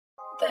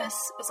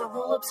This is a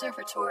Lowell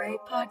Observatory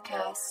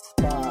podcast.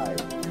 5,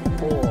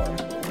 4,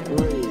 3,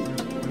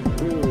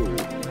 2,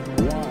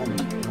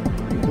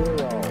 1, 0.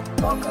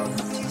 Welcome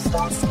to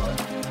Star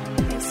Stuff,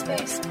 a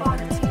space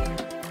oddity.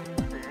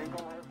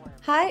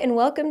 Hi, and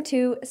welcome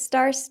to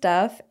Star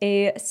Stuff,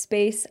 a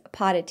space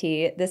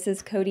podity. This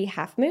is Cody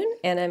Halfmoon,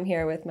 and I'm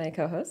here with my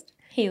co-host,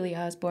 Haley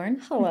Osborne.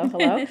 Hello,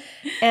 hello.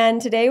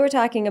 And today we're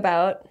talking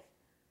about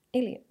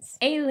aliens.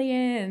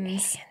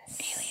 Aliens.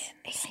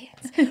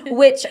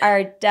 Which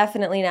are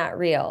definitely not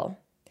real.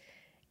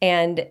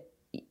 And,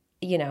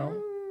 you know,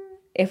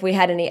 if we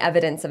had any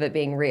evidence of it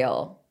being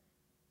real,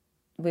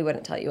 we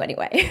wouldn't tell you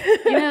anyway.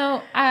 You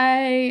know,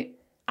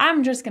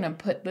 I'm just going to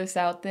put this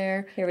out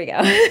there. Here we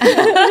go.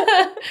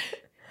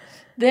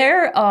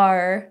 There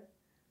are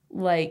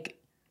like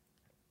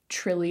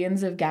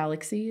trillions of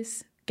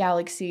galaxies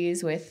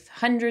with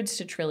hundreds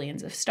to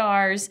trillions of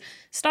stars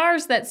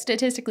that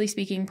statistically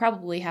speaking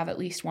probably have at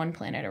least one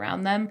planet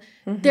around them.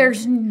 Mm-hmm.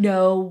 There's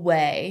no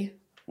way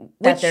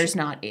that there's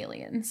not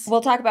aliens.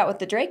 We'll talk about with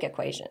the Drake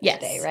equation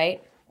today,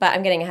 right? But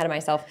I'm getting ahead of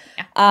myself.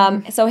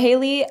 Yeah. So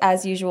Haley,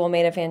 as usual,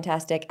 made a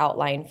fantastic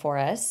outline for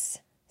us.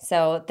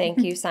 So thank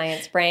you,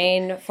 Science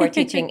Brain, for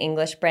teaching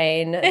English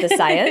Brain the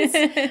science.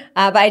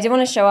 But I did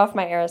want to show off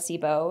my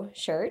Arecibo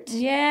shirt.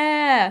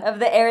 Yeah. Of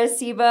the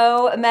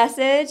Arecibo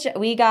message.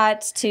 We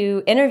got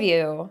to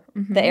interview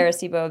the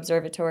Arecibo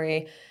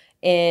Observatory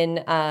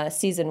in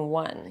season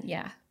 1.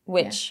 Yeah.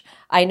 Which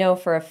I know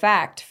for a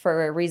fact,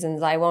 for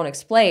reasons I won't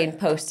explain,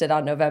 posted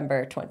on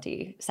November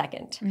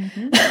 22nd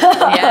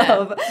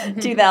of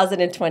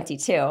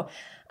 2022.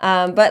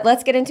 But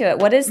let's get into it.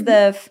 What is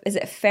is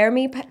it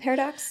Fermi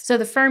paradox? So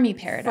the Fermi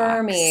paradox.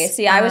 Fermi.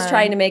 See, I was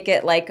trying to make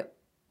it like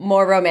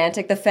more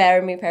romantic, the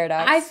Fermi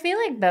paradox. I feel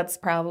like that's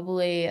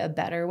probably a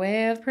better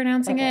way of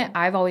pronouncing it.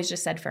 I've always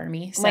just said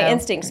Fermi. So. My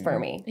instinct's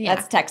Fermi. Yeah.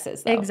 That's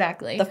Texas, though.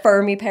 Exactly. The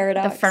Fermi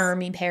paradox. The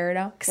Fermi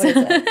paradox. What is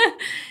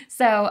it?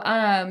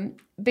 So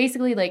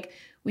basically, like,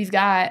 we've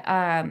got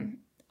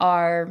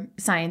our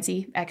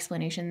sciencey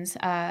explanations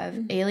of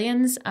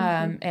aliens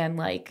and,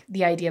 like,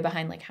 the idea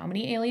behind, like, how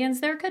many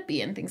aliens there could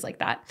be and things like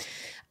that.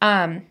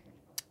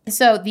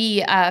 So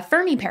the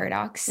Fermi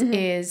paradox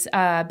is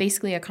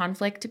basically a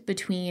conflict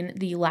between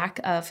the lack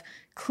of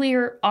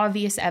clear,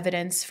 obvious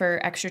evidence for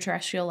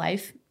extraterrestrial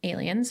life,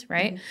 aliens,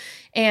 right,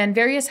 and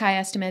various high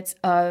estimates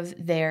of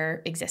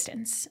their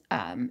existence.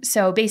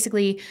 So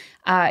basically,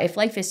 if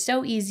life is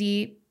so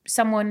easy,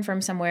 someone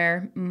from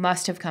somewhere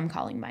must have come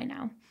calling by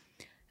now.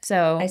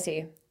 So I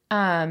see.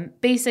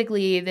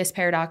 Basically, this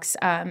paradox,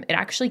 it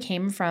actually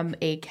came from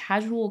a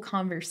casual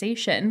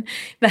conversation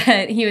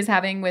that he was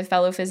having with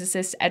fellow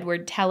physicists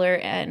Edward Teller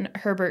and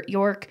Herbert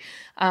York,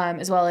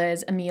 as well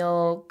as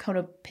Emil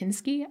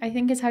Konopinski, I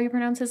think is how you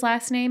pronounce his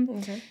last name.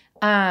 Okay.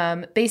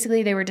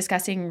 Basically, they were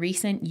discussing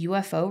recent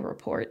UFO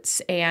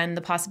reports and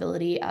the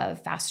possibility of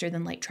faster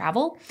than light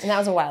travel. And that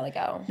was a while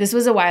ago. This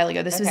was a while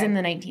ago. This was in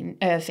the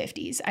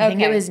 1950s. I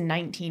think it was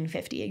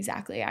 1950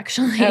 exactly,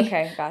 actually.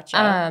 Okay,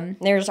 gotcha.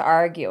 They're just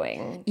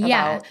arguing.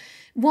 Yeah.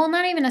 Well,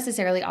 not even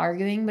necessarily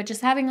arguing, but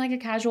just having like a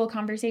casual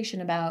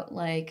conversation about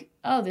like,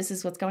 oh, this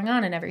is what's going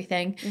on and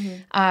everything.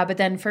 But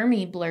then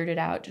Fermi blurted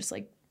out just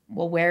like,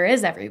 well, where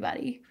is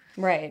everybody?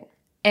 Right.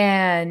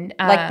 And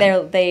like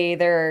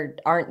they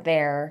aren't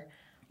there,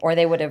 or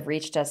they would have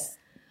reached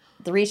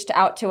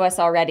out to us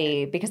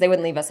already because they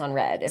wouldn't leave us on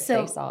red if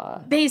they saw.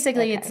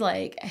 Basically, it's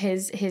like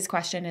his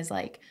question is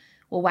like,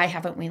 well, why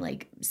haven't we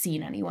like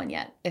seen anyone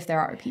yet if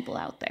there are people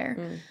out there?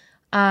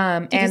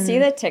 Did you see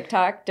the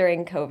TikTok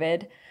during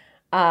COVID?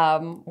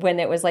 When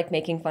it was like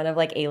making fun of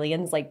like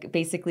aliens, like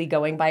basically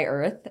going by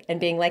Earth and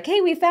being like,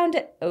 "Hey, we found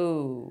it."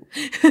 Oh,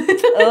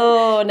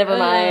 never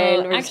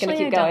mind. We're just gonna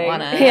keep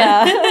going.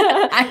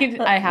 Yeah,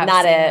 I have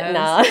not seen it. those.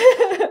 No,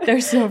 They're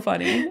so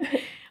funny.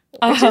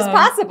 Which is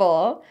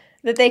possible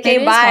that they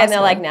came by and they're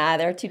like, "Nah,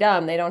 they're too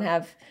dumb. They don't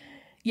have."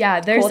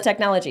 There's cool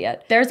technology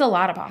yet. There's a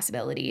lot of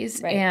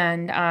possibilities. Right.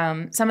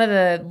 And some of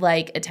the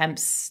like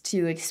attempts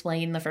to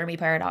explain the Fermi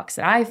paradox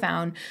that I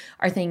found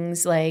are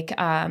things like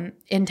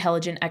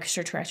intelligent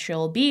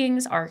extraterrestrial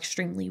beings are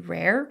extremely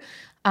rare.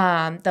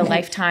 The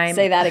lifetime.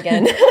 Say that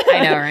again.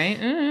 I know, right?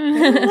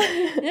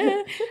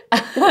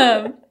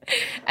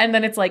 And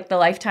then it's like the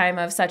lifetime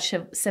of such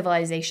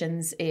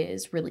civilizations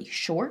is really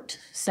short.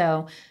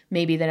 So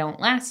maybe they don't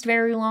last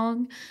very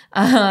long,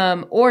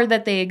 or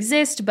that they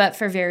exist, but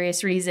for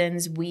various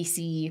reasons, we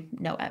see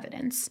no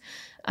evidence.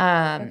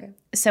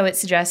 So it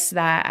suggests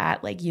that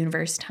at like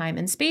universe, time,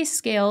 and space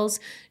scales,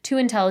 two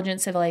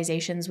intelligent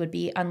civilizations would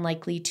be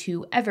unlikely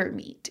to ever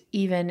meet,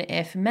 even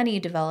if many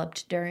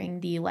developed during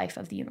the life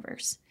of the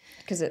universe.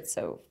 Because it's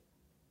so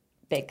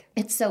big.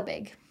 It's so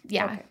big.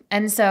 Yeah. Okay.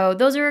 And so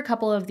those are a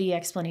couple of the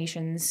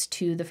explanations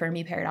to the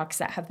Fermi paradox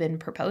that have been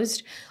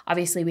proposed.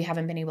 Obviously, we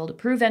haven't been able to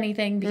prove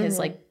anything because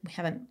like we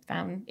haven't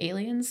found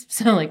aliens.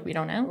 So like we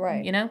don't know,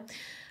 right? You know?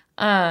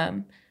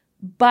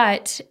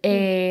 But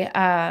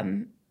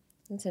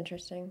that's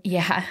interesting.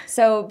 Yeah.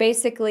 So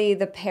basically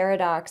the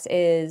paradox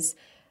is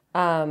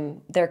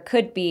there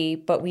could be,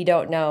 but we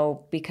don't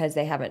know because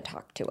they haven't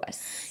talked to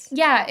us.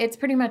 Yeah, it's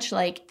pretty much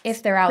like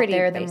if they're out Pretty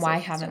there, then basic why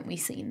stuff. haven't we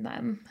seen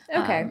them?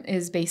 Okay.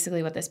 Is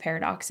basically what this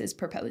paradox is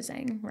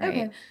proposing,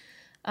 right?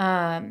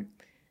 Okay.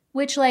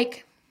 Which,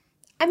 like,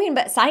 I mean,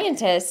 but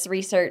scientists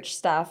research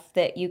stuff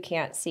that you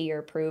can't see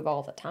or prove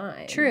all the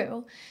time.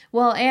 true.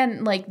 Well,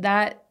 and like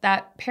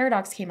that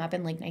paradox came up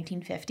in like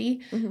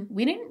 1950.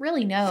 We didn't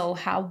really know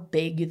how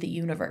big the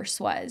universe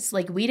was.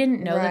 Like, we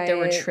didn't know that there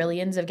were Right.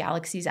 trillions of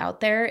galaxies out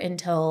there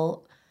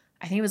until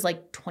I think it was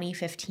like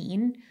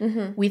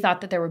 2015. We thought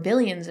that there were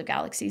billions of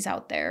galaxies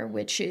out there,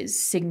 which is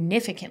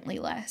significantly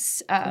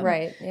less.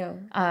 Right.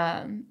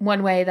 Yeah.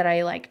 One way that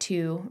I like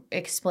to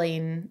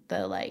explain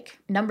the like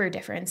number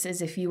difference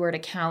is if you were to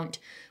count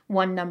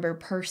one number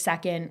per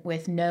second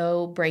with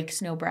no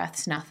breaks, no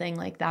breaths, nothing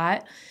like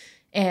that,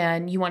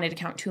 and you wanted to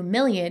count to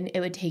 1,000,000, it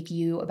would take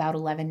you about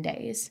 11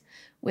 days,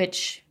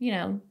 which, you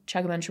know,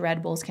 chug a bunch of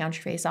Red Bulls, count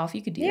your face off.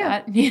 You could do Yeah.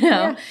 that, you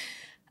know.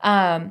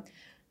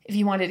 If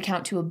you wanted to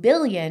count to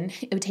 1,000,000,000,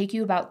 it would take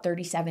you about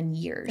 37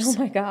 years. Oh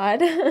my God.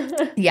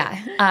 Yeah.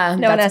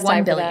 No one has that's 1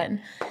 time for that.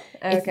 billion.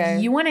 Okay.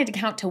 If you wanted to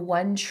count to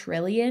 1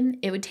 trillion,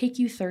 it would take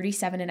you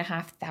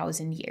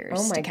 37,500 years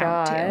Oh my to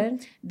count to.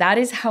 God. That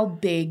is how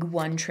big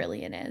 1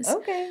 trillion is.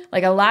 Okay.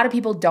 Like, a lot of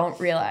people don't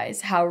realize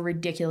how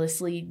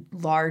ridiculously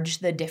large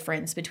the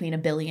difference between a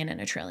billion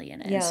and a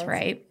trillion is, Yeah,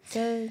 right?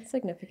 So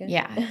significant.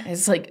 Yeah.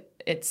 It's like,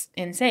 it's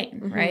insane,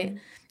 Mm-hmm. right?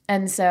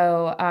 And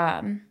so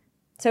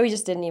So we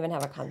just didn't even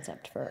have a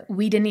concept for.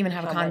 we didn't even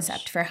have a How concept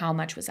much? for how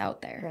much was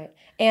out there. Right.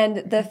 And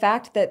the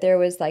fact that there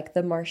was like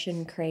the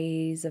Martian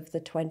craze of the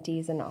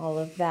 20s and all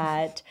of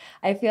that,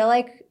 I feel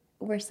like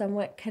we're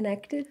somewhat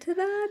connected to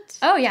that.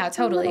 Oh, yeah,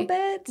 totally. A little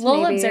bit.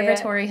 Lowell maybe.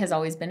 Observatory has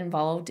always been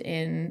involved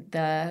in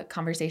the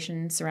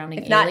conversation surrounding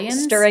If not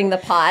aliens. stirring the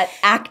pot,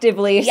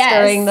 actively Yes.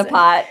 stirring the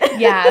pot.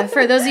 Yeah,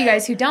 for those of you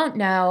guys who don't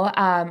know,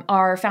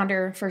 our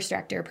founder, first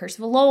director,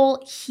 Percival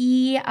Lowell,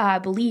 he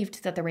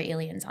believed that there were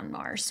aliens on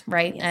Mars,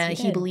 right? Yes, he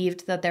he did.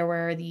 believed that there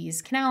were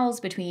these canals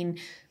between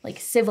like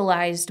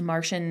civilized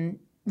Martian,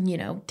 you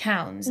know,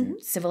 towns Mm-hmm.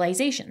 and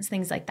civilizations,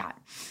 things like that.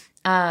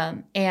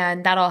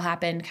 And that all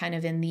happened kind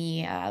of in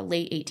the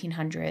late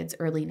 1800s,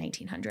 early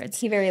 1900s.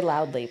 He very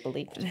loudly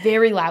believed it.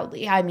 Very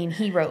loudly. I mean,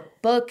 he wrote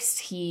books,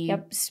 he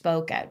Yep.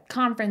 spoke at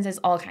conferences,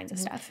 all kinds of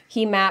stuff.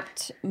 He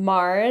mapped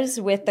Mars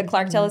with the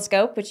Clark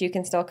telescope, which you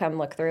can still come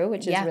look through,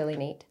 which is Yeah. really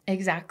neat.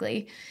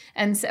 Exactly.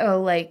 And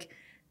so, like,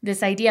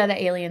 this idea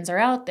that aliens are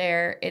out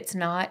there, it's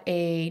not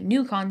a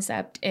new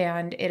concept,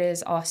 and it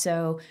is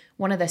also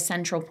one of the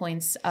central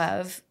points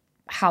of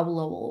how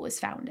Lowell was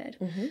founded.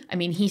 I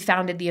mean, he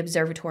founded the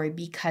observatory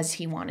because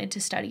he wanted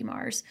to study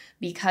Mars,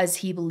 because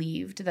he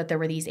believed that there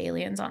were these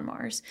aliens on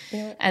Mars.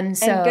 Yeah. And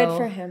so, And good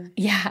for him.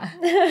 Yeah,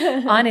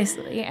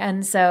 honestly.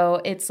 And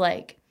so it's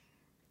like,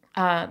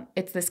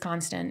 it's this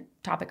constant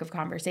topic of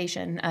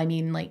conversation. I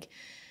mean, like,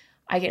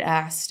 I get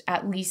asked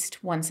at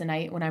least once a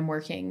night when I'm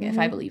working if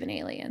I believe in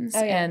aliens.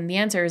 Oh, yeah. And the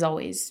answer is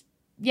always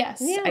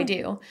yes, Yeah. I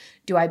do.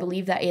 Do I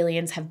believe that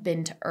aliens have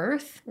been to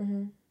Earth?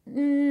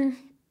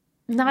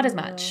 Not as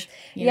much.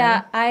 you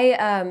Yeah, know?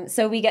 I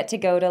so we get to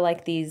go to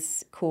like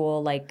these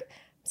cool like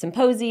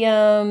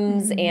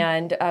symposiums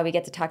and we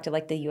get to talk to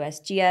like the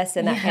USGS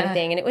and that kind of Yeah.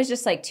 thing. And it was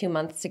just like 2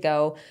 months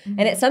ago.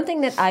 And it's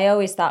something that I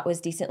always thought was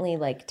decently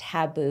like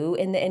taboo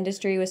in the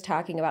industry, was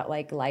talking about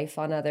like life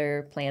on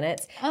other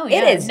planets. Oh, It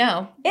yeah. is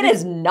No. It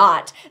is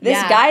not. This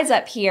Yeah. guy's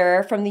up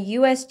here from the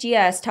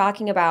USGS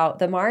talking about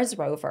the Mars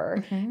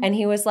rover. And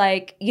he was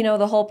like, you know,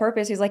 the whole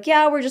purpose, he's like,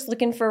 yeah, we're just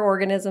looking for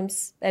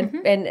organisms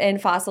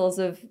and fossils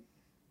of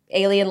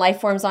alien life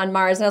forms on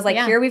Mars. And I was like,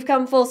 Yeah. here we've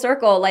come full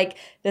circle. Like,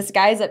 this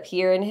guy's up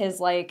here in his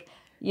like,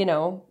 you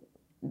know,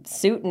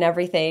 suit and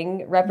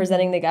everything,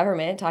 representing the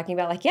government, talking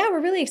about like, yeah,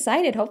 we're really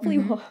excited. Hopefully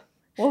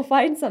we'll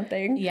find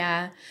something.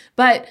 Yeah.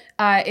 But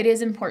it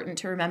is important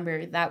to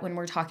remember that when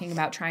we're talking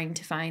about trying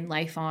to find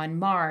life on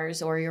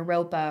Mars or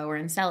Europa or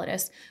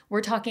Enceladus, we're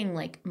talking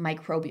like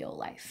microbial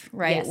life,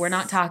 right? Yes. We're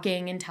not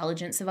talking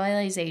intelligent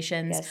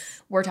civilizations.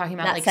 Yes. We're talking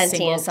about Not like sentient.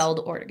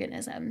 single-celled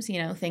organisms,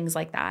 you know, things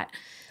like that.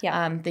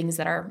 Yeah. Things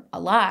that are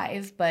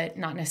alive, but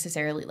not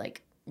necessarily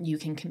like you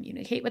can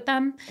communicate with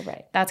them.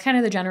 Right. That's kind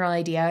of the general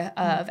idea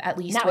of at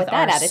least Not with with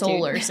that our attitude.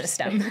 solar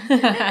system.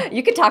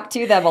 You could talk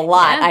to them a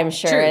lot, Yeah, I'm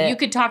sure. True. You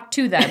could talk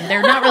to them.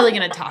 They're not really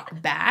going to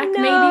talk back,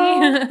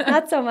 No, maybe.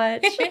 not so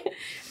much.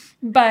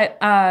 But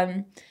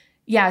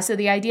yeah, so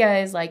the idea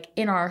is like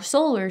in our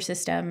solar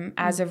system,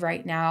 as of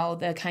right now,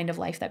 the kind of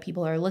life that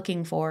people are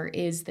looking for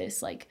is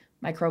this like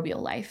microbial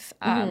life.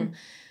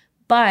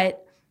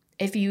 But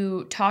if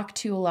you talk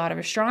to a lot of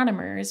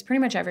astronomers, pretty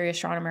much every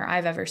astronomer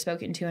I've ever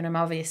spoken to, and I'm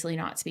obviously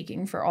not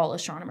speaking for all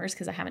astronomers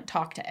because I haven't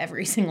talked to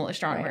every single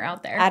astronomer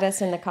out there. Add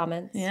us in the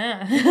comments.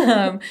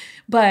 Yeah.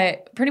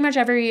 But pretty much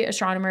every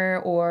astronomer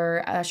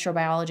or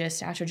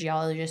astrobiologist,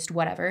 astrogeologist,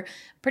 whatever,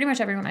 pretty much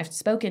everyone I've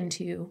spoken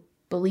to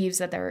believes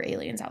that there are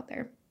aliens out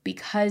there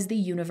because the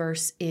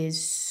universe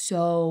is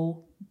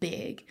so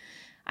big.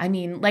 I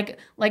mean, like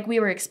we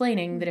were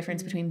explaining the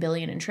difference between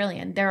billion and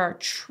trillion. There are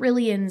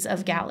trillions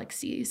of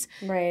galaxies.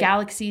 Right.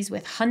 Galaxies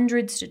with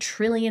hundreds to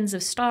trillions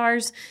of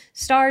stars.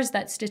 Stars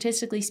that,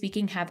 statistically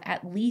speaking, have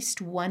at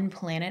least one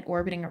planet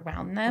orbiting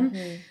around them.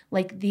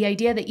 Like the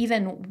idea that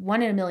even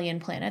 1 in a million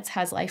planets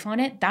has life on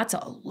it, that's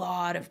a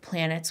lot of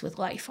planets with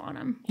life on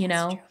them, you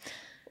know?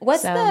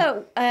 What's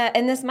the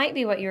and this might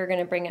be what you were going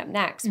to bring up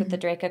next with the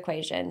Drake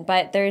equation,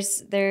 but there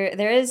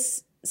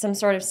is some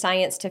sort of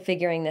science to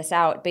figuring this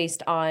out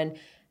based on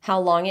how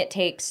long it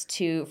takes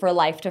for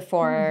life to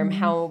form,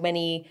 how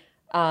many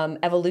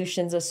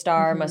evolutions a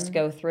star must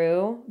go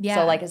through. Yeah.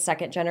 So like a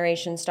second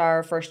generation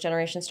star, first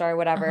generation star,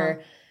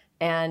 whatever.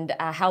 And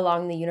how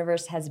long the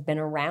universe has been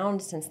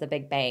around since the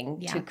Big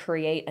Bang to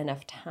create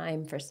enough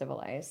time for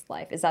civilized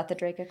life. Is that the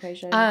Drake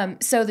equation?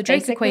 So the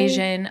Drake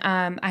equation,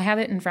 I have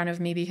it in front of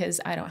me because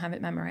I don't have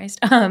it memorized.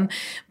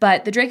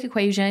 But the Drake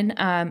equation,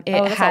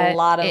 that's a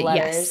lot of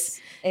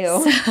letters.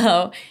 Yes. Ew.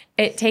 So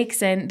it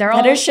takes in,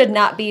 letters should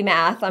not be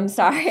math. I'm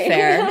sorry.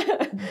 Fair.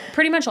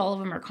 Pretty much all of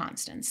them are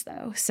constants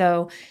though.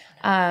 So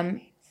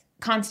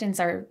constants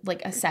are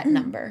like a set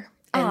number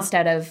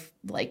instead of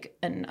like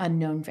an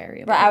unknown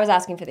variable. But I was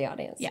asking for the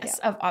audience. Yes,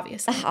 Yeah.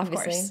 obviously. Of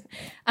course.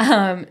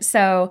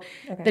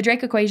 Okay. The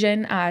Drake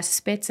equation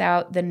spits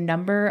out the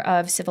number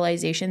of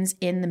civilizations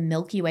in the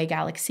Milky Way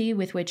galaxy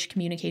with which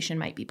communication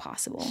might be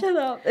possible. Shut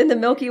up. In the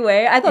Milky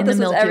Way? I thought this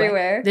was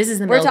everywhere. This is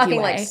the We're Milky Way.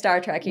 talking like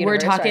Star Trek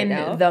universe. We're talking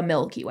right now. the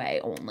Milky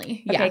Way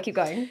only. Okay, Yeah. keep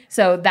going.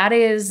 So that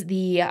is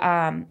the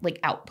like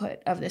output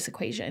of this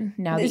equation.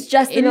 Now It's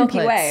just the Milky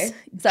inputs- Way.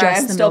 Sorry,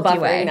 just I'm the still Milky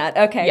buffering Way. that.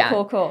 Okay, Yeah.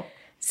 cool.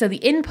 So the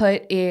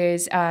input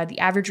is the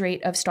average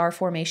rate of star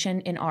formation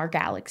in our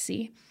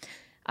galaxy,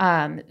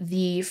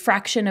 the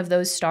fraction of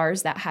those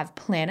stars that have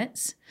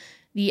planets,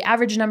 the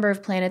average number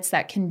of planets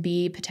that can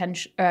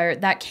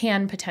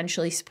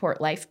potentially support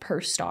life per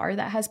star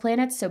that has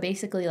planets. So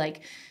basically,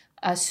 like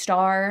a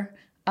star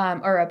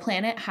or a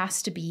planet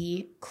has to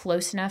be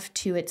close enough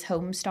to its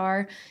home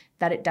star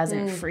that it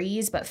doesn't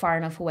freeze, but far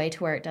enough away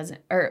to where it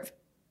doesn't,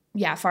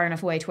 far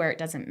enough away to where it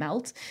doesn't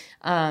melt.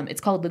 It's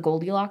called the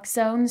Goldilocks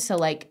zone. So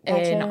like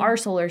in our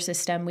solar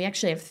system, we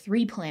actually have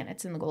 3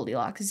 planets in the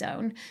Goldilocks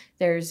zone.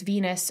 There's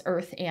Venus,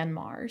 Earth, and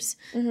Mars.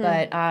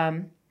 But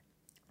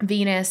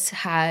Venus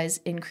has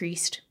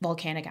increased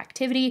volcanic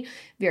activity,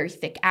 very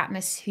thick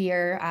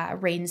atmosphere,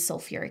 rains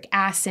sulfuric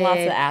acid.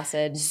 Lots of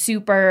acid.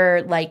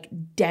 Super like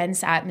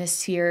dense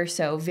atmosphere,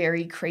 so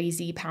very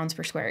crazy pounds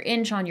per square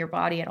inch on your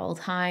body at all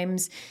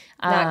times.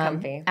 Not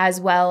comfy.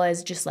 As well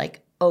as just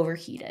like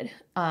overheated.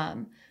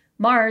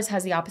 Mars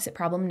has the opposite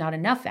problem, not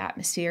enough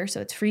atmosphere, so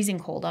it's freezing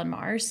cold on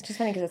Mars. Just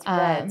funny because it's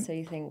red, so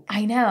you think.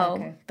 I know,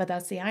 Okay. but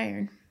that's the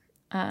iron.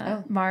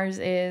 Mars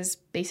is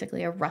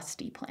basically a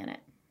rusty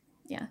planet.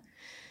 Yeah.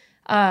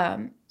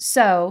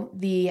 So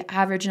the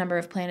average number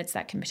of planets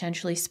that can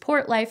potentially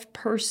support life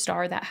per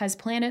star that has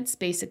planets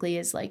basically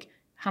is like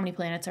how many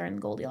planets are in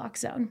the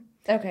Goldilocks zone.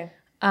 Okay.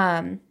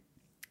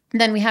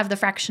 Then we have the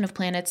fraction of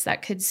planets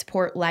that could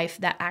support life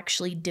that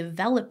actually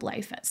develop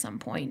life at some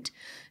point.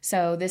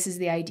 So this is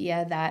the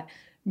idea that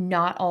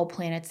not all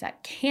planets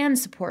that can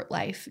support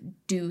life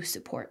do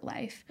support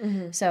life.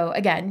 So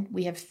again,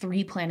 we have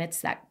 3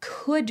 planets that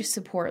could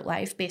support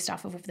life based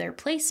off of their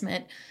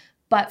placement,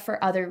 but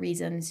for other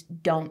reasons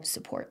don't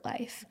support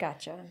life.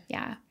 Gotcha.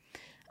 Yeah.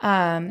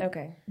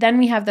 Okay. Then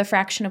we have the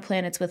fraction of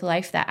planets with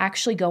life that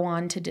actually go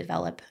on to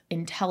develop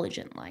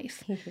intelligent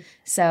life.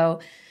 So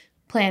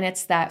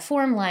planets that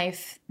form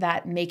life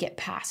that make it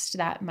past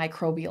that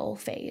microbial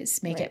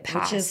phase, make it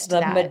past which is the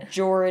that.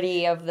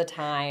 majority of the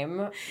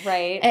time,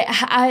 right?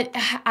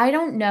 I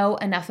don't know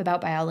enough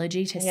about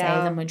biology to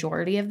say the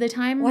majority of the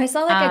time. Well, I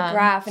saw like a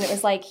graph, and it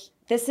was like,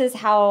 this is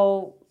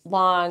how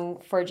long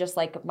for just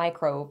like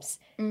microbes,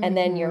 and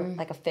then you're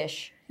like a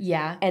fish.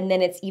 Yeah. And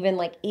then it's even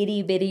like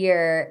itty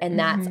bittier, and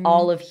that's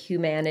all of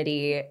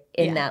humanity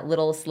in that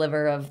little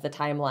sliver of the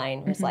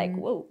timeline. It's like,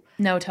 whoa.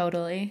 No,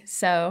 totally.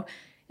 So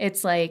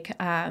it's like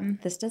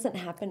This doesn't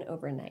happen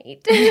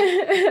overnight.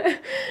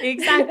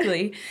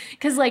 exactly.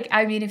 Because, like,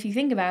 I mean, if you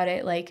think about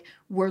it, like,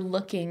 we're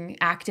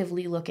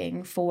actively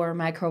looking for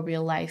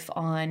microbial life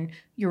on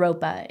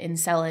Europa,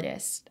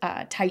 Enceladus,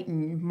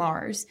 Titan,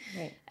 Mars.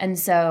 Right. And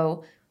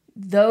so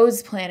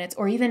those planets,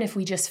 or even if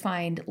we just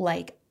find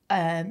like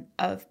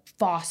a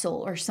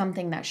fossil or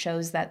something that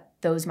shows that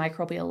those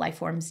microbial life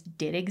forms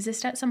did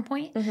exist at some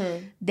point,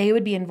 they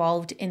would be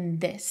involved in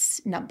this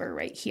number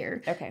right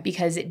here. Okay.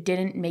 Because it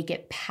didn't make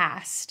it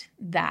past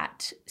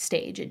that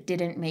stage. It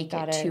didn't make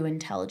it to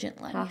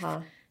intelligent life.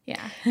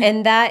 Yeah.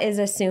 And that is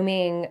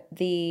assuming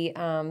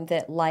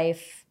that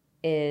life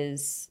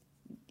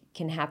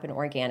can happen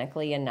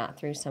organically and not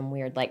through some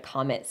weird like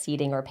comet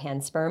seeding or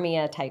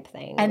panspermia type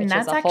thing. And which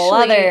that's is a whole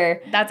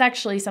other. That's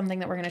actually something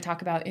that we're going to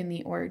talk about in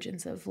the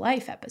Origins of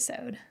Life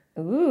episode.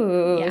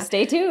 Ooh, Yeah.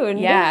 stay tuned.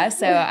 Yeah,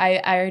 so I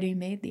already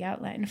made the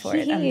outline for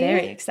it. I'm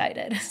very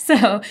excited. So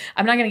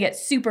I'm not going to get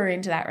super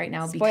into that right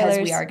now because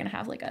we Spoilers. are going to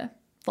have like a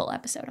full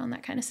episode on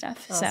that kind of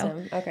stuff.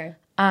 Awesome. Okay.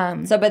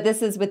 So but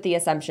this is with the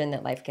assumption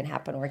that life can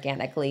happen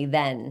organically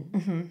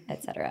then,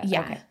 et cetera.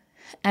 yeah. Okay.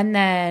 And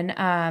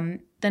then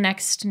the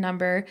next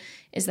number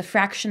is the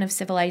fraction of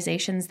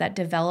civilizations that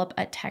develop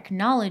a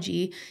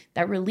technology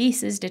that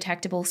releases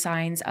detectable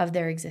signs of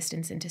their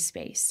existence into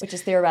space. Which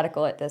is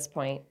theoretical at this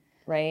point,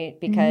 right?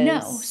 Because No.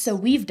 So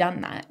we've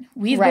done that.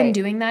 We've been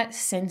doing that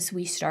since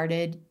we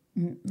started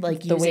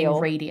like using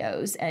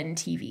radios and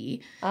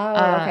TV. Oh,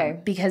 okay.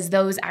 Because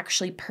those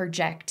actually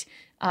project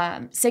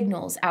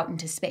signals out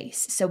into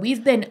space. So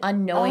we've been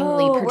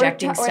unknowingly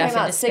projecting stuff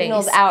into space.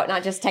 Signals out,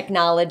 not just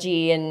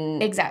technology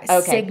and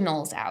exactly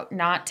signals out,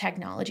 not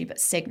technology, but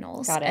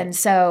signals. Got it. And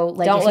so,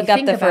 like, don't look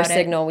up the first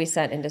signal we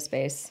sent into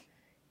space.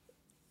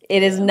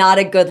 It is not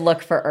a good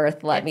look for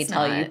Earth, let me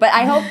tell you. But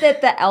I hope that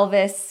the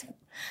Elvis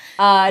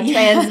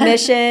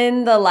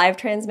transmission, the live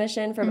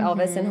transmission from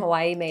Elvis in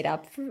Hawaii, made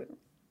up for.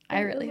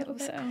 I really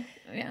hope so.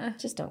 Yeah.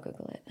 Just don't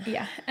Google it.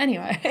 Yeah.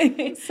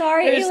 Anyway,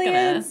 sorry,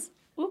 aliens.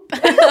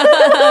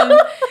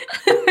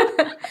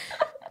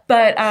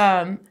 But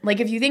like,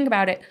 if you think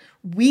about it,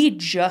 we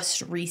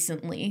just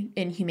recently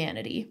in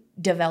humanity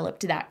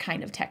developed that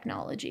kind of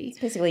technology. It's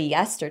basically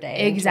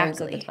yesterday in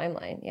terms of the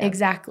timeline. Yeah.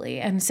 Exactly.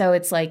 And so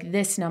it's like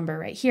this number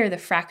right here, the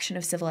fraction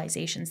of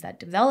civilizations that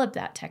develop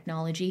that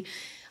technology.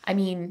 I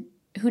mean,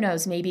 who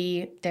knows,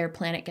 maybe their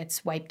planet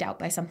gets wiped out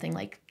by something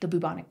like the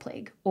bubonic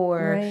plague,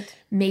 or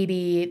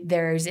maybe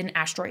there's an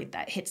asteroid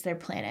that hits their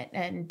planet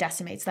and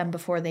decimates them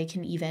before they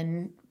can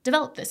even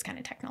develop this kind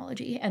of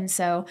technology. And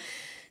so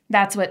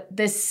that's what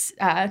this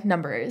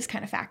number is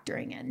kind of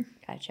factoring in.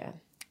 Gotcha.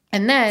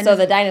 And then, so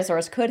the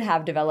dinosaurs could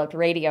have developed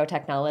radio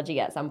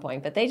technology at some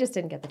point, but they just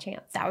didn't get the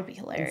chance. That would be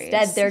hilarious.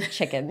 Instead, they're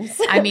chickens.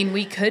 I mean,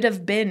 we could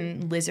have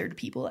been lizard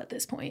people at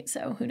this point,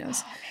 so who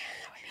knows? Oh,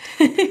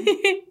 man, that would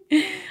be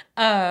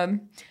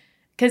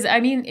because I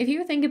mean, if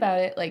you think about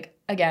it, like,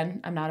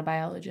 again, I'm not a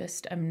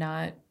biologist. I'm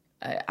not.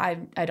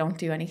 I don't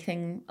do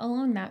anything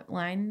along that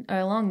line or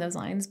along those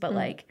lines. But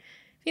like,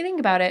 if you think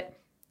about it,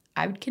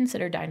 I would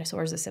consider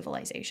dinosaurs a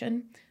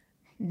civilization,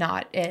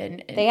 not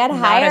an. They had not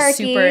hierarchies.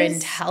 A super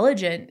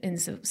intelligent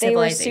civilization. They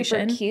were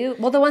super cute.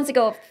 Well, the ones that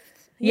go,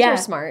 these are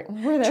smart.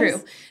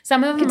 True.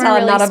 Some of them are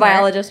really not smart. A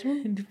biologist.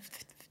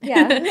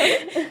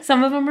 Yeah.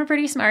 Some of them are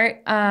pretty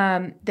smart.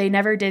 They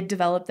never did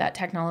develop that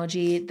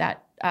technology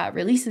that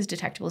releases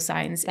detectable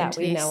signs that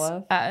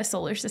into the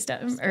solar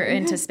system or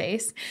into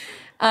space.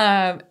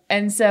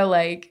 And so,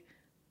 like,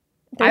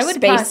 their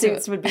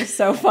spacesuits would be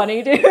so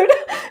funny, dude.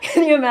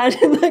 Can you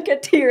imagine, like, a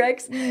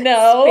T-Rex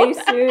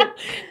spacesuit?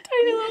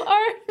 Tiny little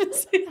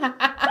arms.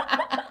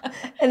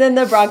 And then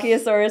the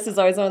Bronchiosaurus is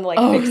always one to, like,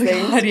 fix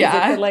things. God,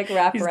 yeah. It could, like,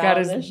 wrap He's around got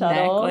his the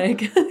shuttle.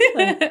 neck,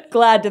 like.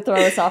 Glad to throw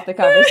us off the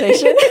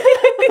conversation.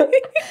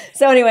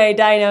 So anyway,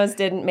 dinos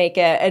didn't make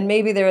it. And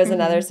maybe there was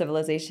another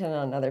civilization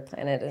on another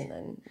planet, and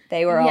then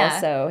they were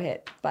also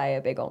hit by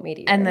a big old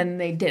meteor. And then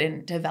they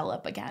didn't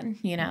develop again,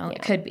 you know? Yeah.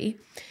 It could be.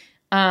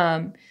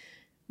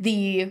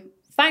 The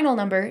final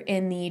number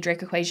in the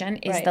Drake equation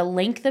is the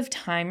length of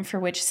time for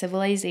which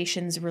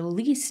civilizations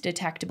release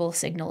detectable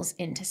signals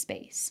into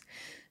space.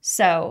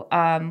 So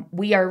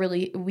we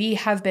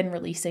have been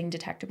releasing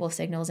detectable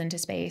signals into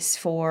space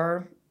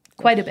for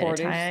quite a bit of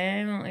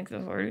time, like the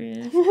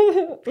 40s.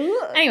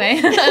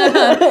 Anyway,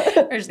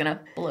 we're just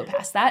gonna blow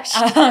past that.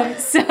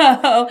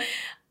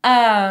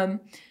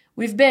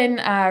 We've been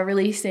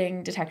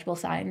releasing detectable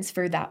signs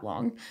for that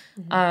long,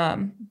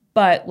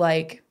 but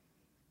like,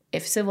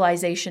 if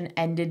civilization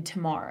ended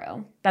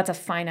tomorrow, that's a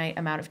finite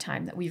amount of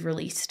time that we've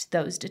released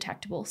those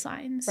detectable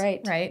signs.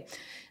 Right.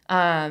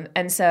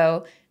 And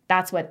so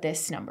that's what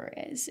this number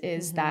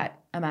is that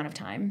amount of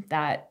time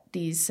that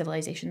these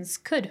civilizations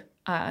could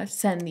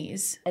send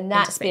these. And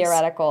that's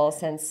theoretical,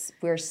 since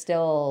we're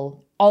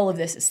still... All of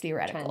this is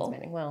theoretical.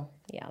 Transmitting. Well,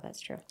 yeah, that's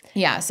true.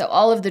 Yeah, so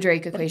all of the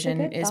Drake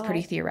equation is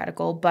pretty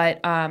theoretical.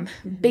 But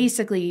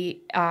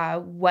basically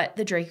what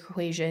the Drake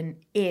equation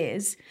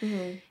is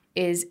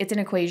it's an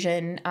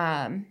equation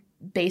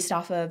based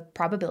off of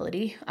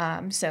probability.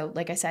 So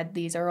like I said,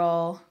 these are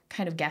all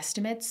kind of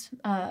guesstimates,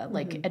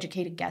 like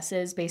educated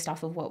guesses based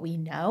off of what we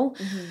know.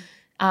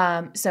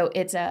 So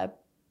it's a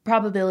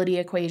probability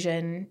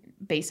equation,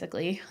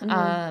 basically,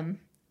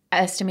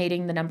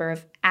 estimating the number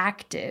of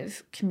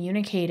active,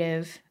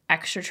 communicative,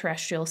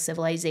 extraterrestrial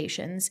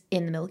civilizations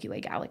in the Milky Way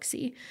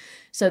galaxy.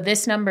 So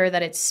this number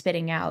that it's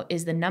spitting out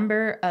is the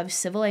number of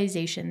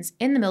civilizations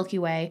in the Milky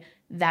Way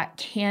that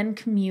can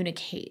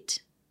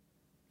communicate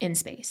in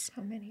space.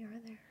 How many are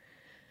there?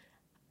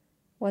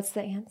 What's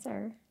the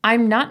answer?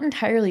 I'm not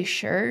entirely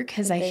sure,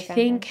 because I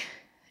think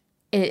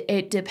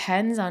it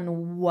depends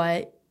on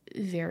what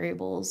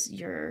variables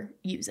you're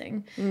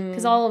using.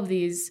 Because all of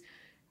these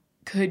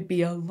could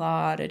be a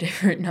lot of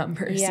different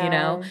numbers, you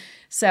know?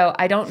 So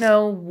I don't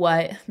know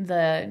what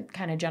the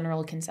kind of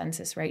general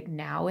consensus right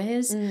now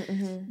is,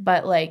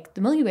 but like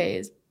the Milky Way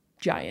is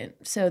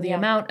giant. So the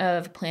amount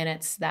of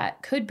planets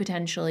that could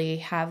potentially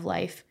have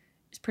life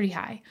is pretty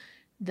high.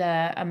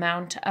 The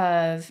amount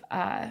of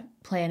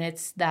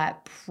planets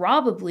that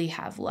probably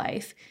have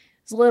life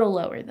is a little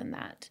lower than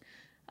that.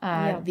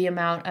 The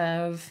amount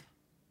of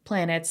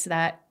planets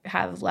that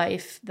have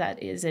life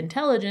that is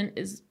intelligent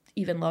is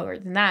even lower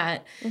than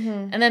that.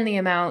 And then the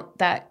amount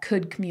that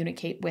could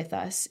communicate with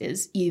us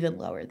is even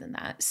lower than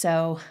that.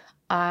 So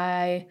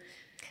I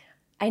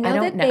know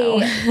don't that know.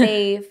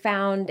 they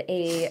found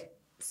a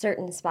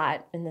certain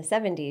spot in the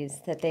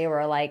 70s that they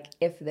were like,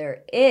 if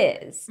there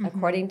is,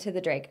 according to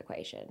the Drake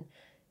equation,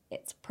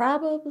 it's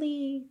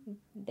probably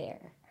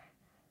there.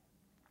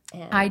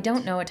 And I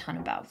don't know a ton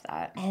about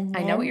that. And I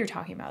know then- what you're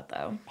talking about,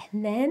 though.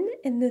 And then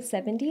in the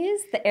 70s,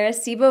 the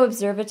Arecibo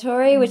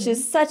Observatory, which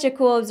is such a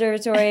cool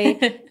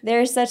observatory.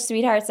 They're such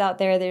sweethearts out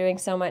there. They're doing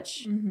so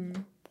much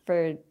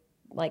for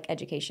like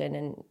education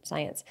and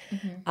science.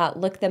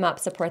 Look them up,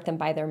 support them,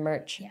 buy their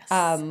merch. Yes.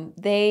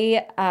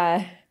 They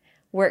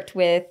worked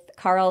with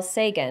Carl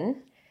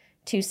Sagan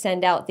to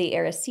send out the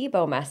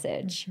Arecibo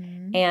message.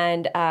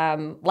 And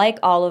like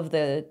all of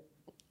the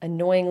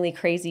annoyingly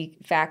crazy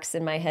facts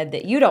in my head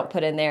that you don't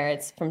put in there,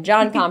 it's from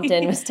John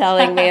Compton was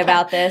telling me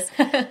about this.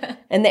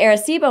 And the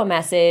Arecibo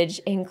message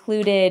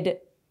included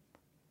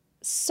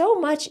so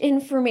much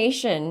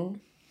information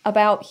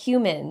about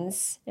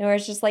humans. And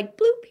it's just like,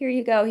 bloop, here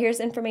you go. Here's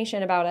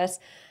information about us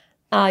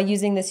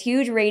using this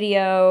huge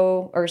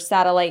radio or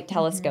satellite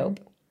telescope.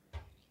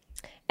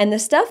 And the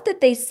stuff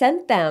that they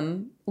sent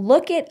them,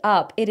 look it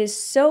up. It is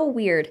so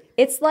weird.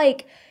 It's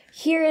like,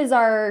 here is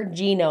our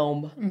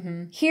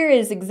genome. Here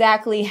is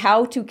exactly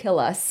how to kill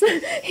us.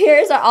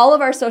 Here's all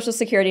of our social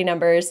security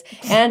numbers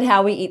and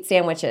how we eat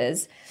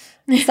sandwiches.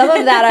 Some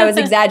of that I was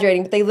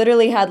exaggerating, but they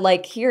literally had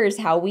like, here's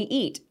how we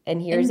eat.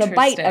 And here's a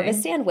bite of a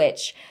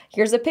sandwich.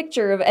 Here's a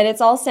picture of, and it's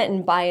all sent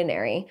in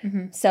binary.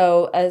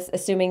 So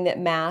assuming that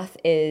math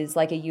is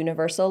like a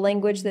universal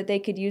language that they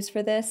could use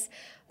for this.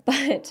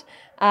 But,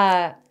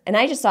 and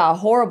I just saw a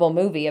horrible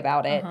movie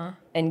about it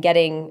and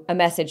getting a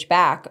message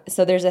back.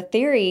 So there's a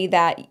theory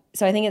that,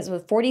 so I think it's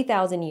with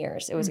 40,000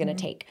 years it was going to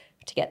take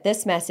to get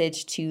this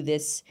message to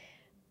this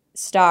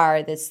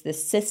star, this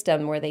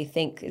system where they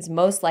think is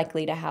most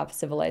likely to have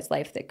civilized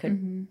life that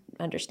could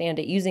understand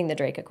it using the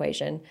Drake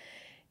equation.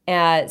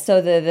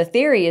 So the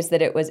theory is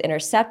that it was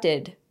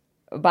intercepted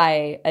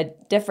by a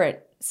different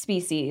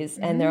species,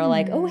 and they're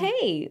like, oh,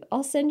 hey,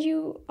 I'll send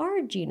you our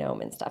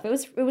genome and stuff. It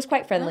was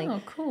quite friendly.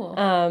 Oh,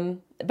 cool.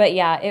 But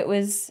yeah, it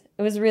was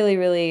really,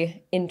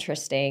 really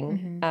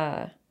interesting.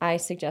 I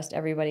suggest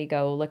everybody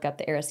go look up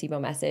the Arecibo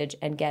message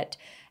and get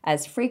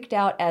as freaked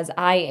out as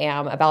I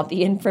am about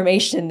the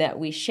information that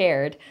we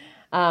shared,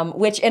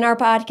 which in our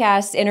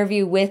podcast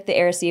interview with the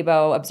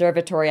Arecibo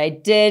Observatory, I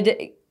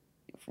did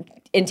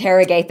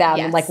interrogate them.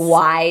 Yes. I'm like,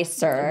 why,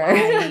 sir?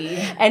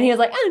 Why? And he was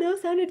like, I don't know,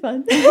 sounded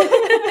fun.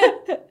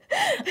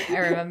 I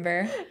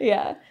remember.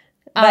 Yeah.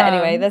 But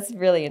anyway, that's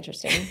really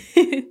interesting.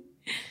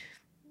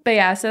 But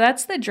yeah, so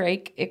that's the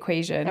Drake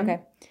equation.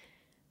 Okay.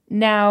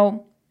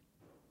 Now,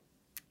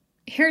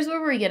 here's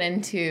where we get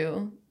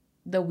into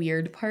the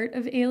weird part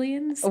of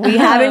aliens. We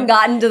haven't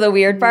gotten to the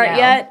weird part No.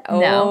 yet. Oh,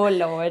 No.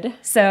 Lord.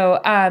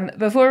 So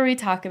before we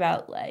talk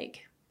about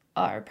like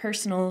our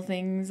personal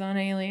things on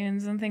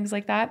aliens and things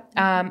like that,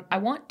 I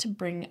want to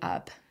bring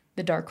up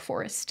the dark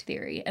forest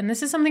theory. And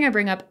this is something I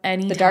bring up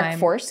anytime. The dark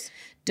force?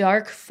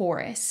 Dark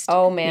forest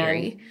Oh, man.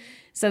 theory.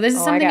 So this is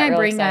Oh, I something got I real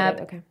bring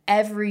excited. up Okay.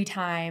 every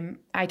time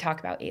I talk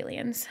about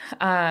aliens.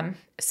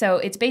 So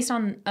it's based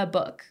on a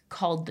book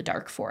called The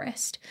Dark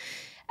Forest.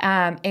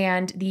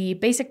 And the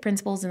basic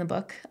principles in the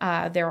book,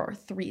 there are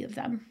 3 of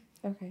them.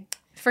 Okay.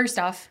 First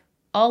off,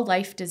 all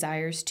life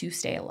desires to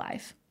stay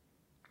alive,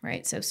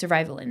 right? So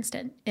survival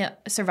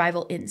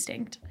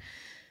instinct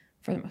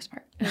for the most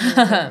part.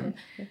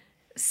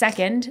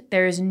 Second,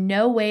 there is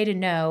no way to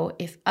know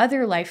if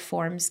other life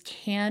forms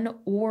can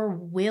or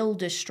will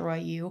destroy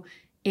you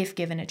if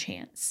given a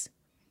chance,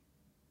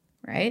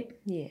 right?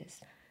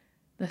 Yes.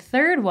 The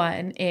third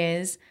one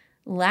is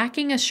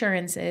lacking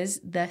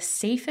assurances, the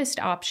safest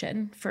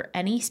option for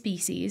any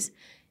species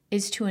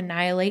is to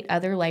annihilate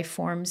other life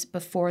forms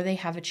before they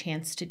have a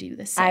chance to do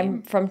the same.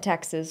 I'm from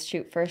Texas.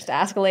 Shoot first,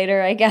 ask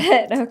later. I get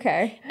it.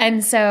 Okay.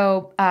 And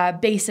so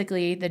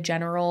basically the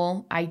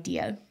general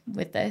idea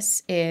with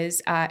this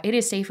is it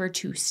is safer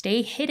to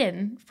stay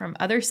hidden from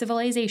other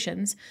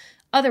civilizations.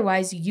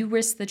 Otherwise, you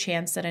risk the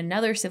chance that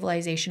another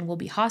civilization will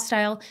be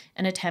hostile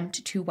and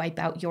attempt to wipe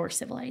out your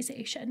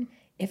civilization.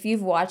 If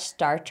you've watched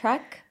Star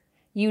Trek,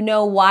 you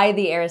know why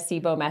the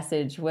Arecibo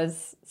message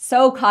was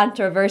so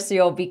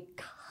controversial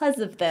because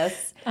of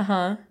this.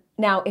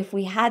 Now, if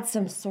we had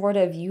some sort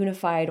of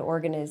unified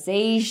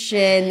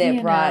organization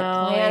that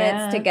brought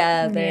planets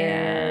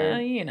together,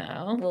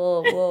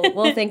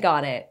 we'll think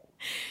on it.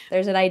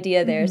 There's an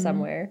idea there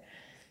somewhere.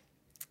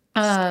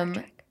 But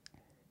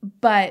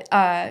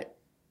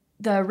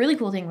the really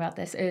cool thing about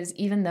this is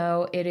even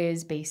though it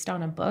is based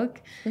on a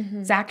book,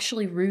 it's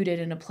actually rooted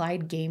in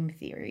applied game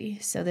theory.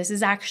 So this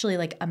is actually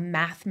like a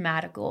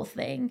mathematical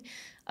thing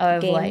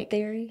of Game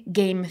theory?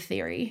 Game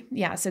theory.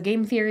 Yeah. So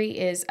game theory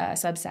is a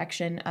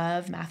subsection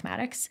of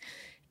mathematics.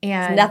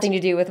 And Nothing to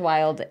do with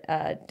wild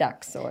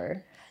ducks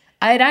or...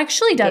 it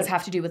actually does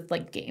have to do with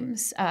like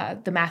games,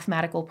 the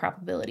mathematical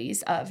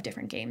probabilities of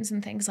different games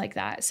and things like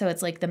that. So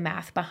it's like the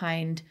math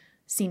behind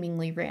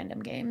seemingly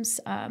random games,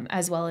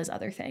 as well as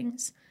other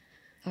things.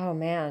 Oh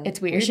man,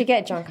 It's weird. We should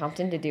get John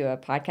Compton to do a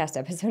podcast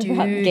episode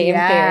about Dude, game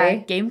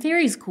theory. Game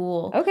theory is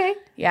cool. Okay.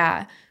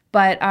 Yeah.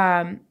 But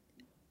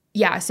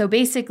yeah, so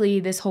basically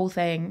this whole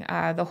thing,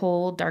 the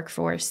whole dark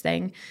forest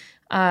thing,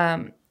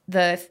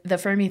 the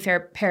Fermi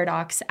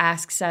paradox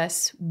asks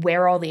us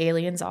where all the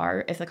aliens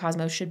are, if the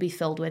cosmos should be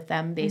filled with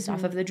them based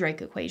off of the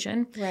Drake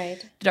equation. Right.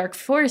 The dark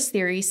forest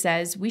theory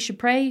says we should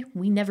pray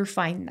we never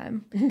find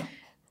them.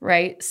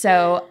 Right?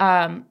 So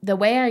the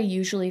way I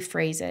usually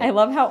phrase it. I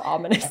love how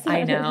ominous that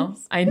I know.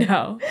 is. I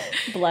know.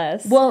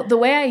 Bless. Well, the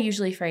way I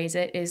usually phrase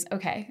it is,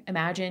 okay,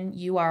 imagine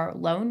you are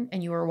alone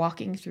and you are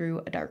walking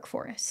through a dark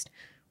forest.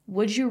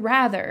 Would you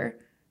rather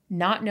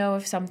not know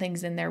if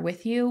something's in there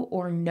with you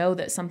or know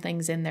that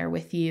something's in there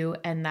with you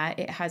and that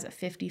it has a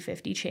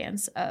 50-50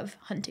 chance of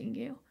hunting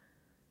you?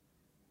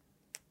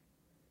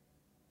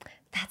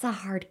 That's a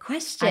hard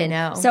question. I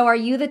know. So are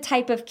you the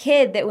type of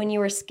kid that when you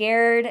were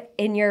scared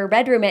in your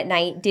bedroom at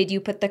night, did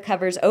you put the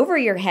covers over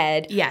your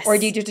head? Yes. Or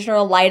did you just turn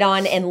a light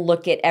on and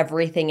look at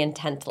everything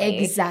intently?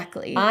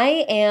 Exactly.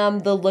 I am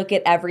the look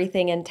at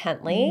everything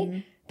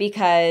intently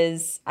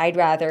because I'd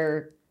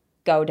rather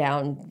go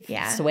down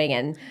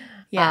swinging.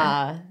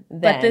 Yeah.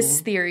 Than, but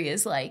this theory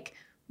is like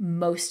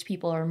most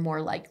people are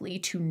more likely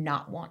to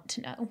not want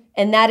to know.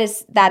 and that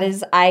is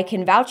I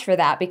can vouch for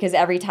that because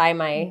every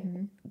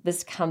time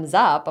this comes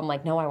up, I'm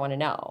like, no, I want to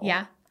know.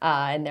 Yeah.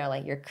 And they're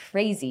like, you're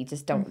crazy.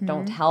 Just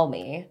don't tell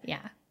me.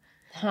 Yeah.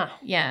 Huh.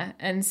 Yeah.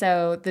 And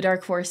so the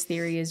dark forest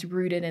theory is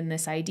rooted in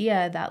this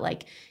idea that,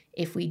 like,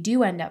 if we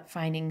do end up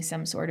finding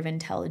some sort of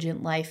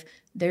intelligent life,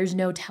 there's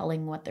no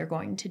telling what they're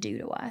going to do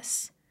to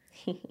us.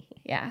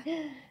 Yeah.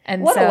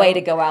 And What so, a way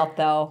to go out,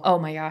 though. Oh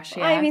my gosh.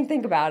 Yeah. I mean,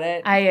 think about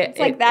it. It's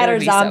like that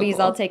or zombies.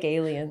 I'll take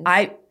aliens.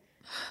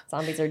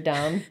 Zombies are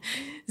dumb.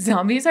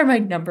 Zombies are my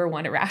number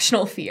one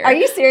irrational fear. Are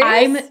you serious?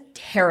 I'm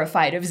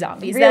terrified of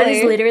zombies. Really? That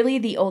is literally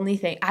the only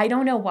thing. I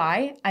don't know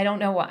why.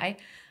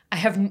 I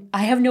have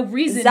no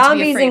reason to be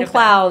Zombies afraid and of them.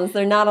 clowns.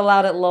 They're not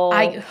allowed at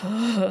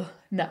Lowell.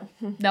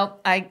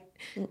 Nope.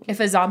 If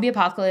a zombie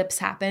apocalypse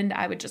happened,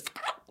 I would just,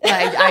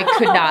 I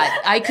could not.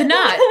 I could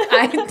not.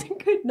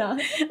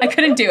 I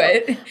couldn't do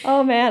it.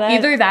 Oh man.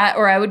 Either that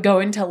or I would go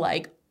into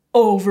like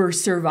over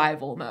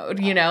survival mode,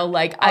 you know,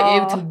 like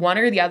it's one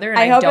or the other. And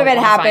I hope don't if it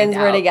wanna happens,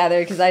 find we're out.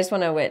 together because I just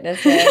want to witness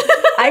it.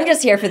 I'm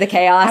just here for the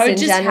chaos I would in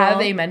just general. have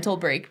a mental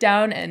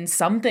breakdown and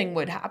something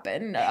would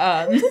happen.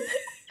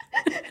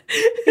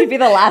 You'd be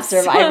the last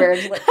survivor.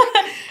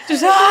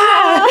 Just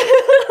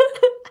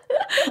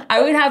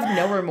I would have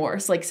no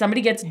remorse. Like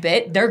somebody gets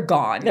bit, they're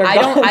gone.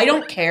 I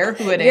don't care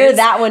who it is. You're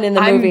that one in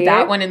the movie. I'm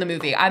that one in the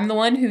movie. I'm the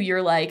one who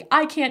you're like,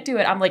 I can't do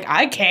it. I'm like,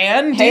 I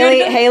can.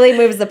 Haley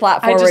moves the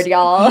plot forward,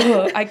 y'all.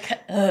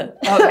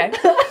 Okay.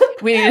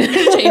 We need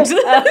to change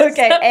that.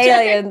 Okay,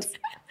 aliens.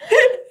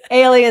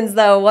 Aliens,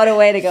 though, what a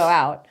way to go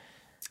out.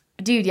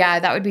 Dude, yeah,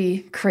 that would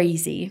be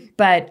crazy.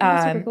 But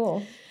That's super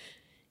cool.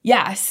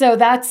 yeah, so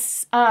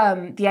that's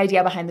the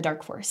idea behind the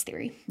dark forest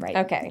theory, right?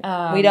 Okay.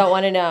 We don't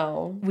want to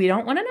know. We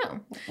don't want to know.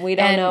 We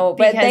don't know.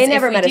 But they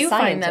never met a scientist.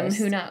 Find them,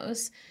 who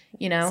knows?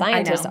 You know,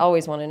 Scientists I know.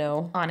 always want to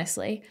know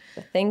honestly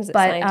the things that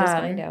But, scientists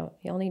find out.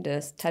 Y'all need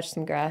to touch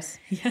some grass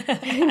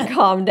and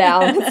calm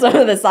down with some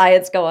of the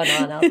science going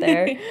on out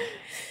there.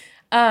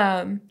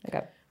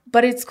 Okay.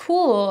 But it's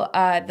cool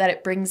that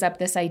it brings up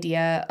this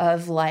idea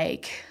of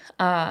like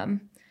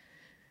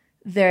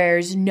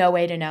there's no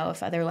way to know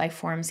if other life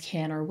forms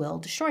can or will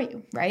destroy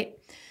you, right?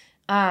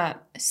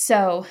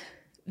 So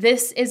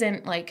this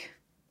isn't like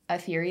a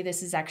theory.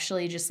 This is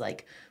actually just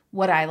like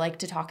what I like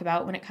to talk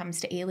about when it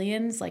comes to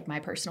aliens, like my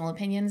personal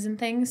opinions and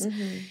things,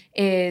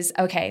 is,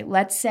 okay,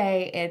 let's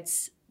say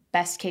it's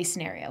best case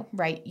scenario,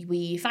 right?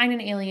 We find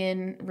an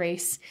alien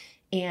race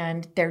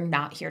and they're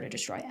not here to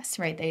destroy us,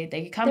 right?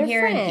 They come They're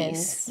here in friends.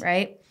 peace,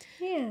 right?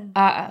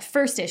 Yeah.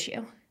 First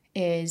issue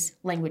is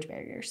language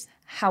barriers.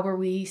 How are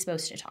we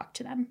supposed to talk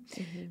to them,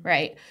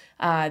 right?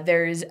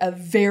 There's a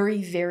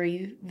very,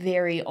 very,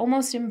 very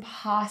almost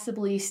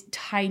impossibly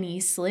tiny,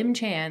 slim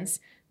chance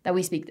that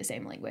we speak the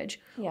same language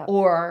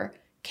or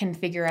can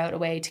figure out a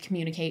way to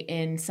communicate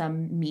in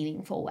some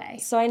meaningful way.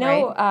 So I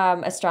know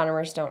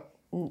astronomers don't,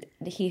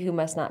 he who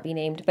must not be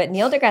named, but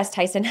Neil deGrasse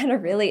Tyson had a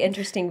really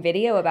interesting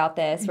video about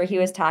this where he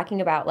was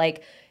talking about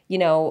like, you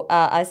know,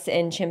 us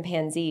and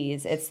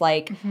chimpanzees, it's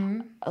like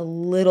a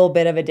little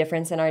bit of a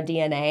difference in our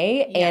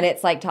DNA and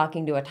it's like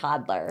talking to a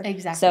toddler.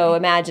 Exactly. So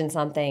imagine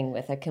something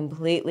with a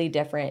completely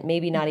different,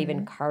 maybe not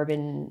even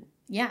carbon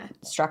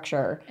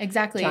structure.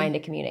 Exactly. Trying to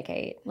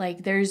communicate.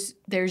 Like there's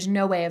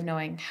no way of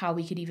knowing how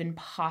we could even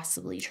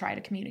possibly try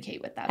to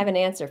communicate with them. I have an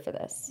answer for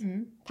this.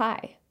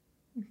 Pi.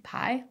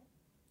 Pi?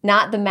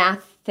 Not the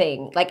math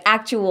thing, like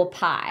actual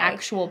pi.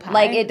 Actual pi.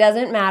 Like it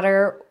doesn't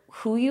matter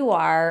who you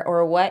are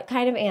or what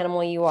kind of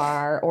animal you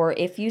are or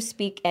if you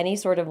speak any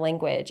sort of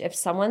language. If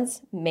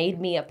someone's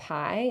made me a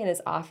pie and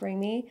is offering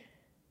me,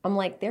 I'm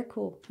like, they're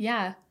cool.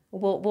 Yeah.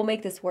 We'll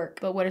make this work.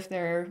 But what if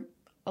they're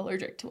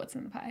allergic to what's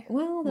in the pie?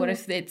 Well, What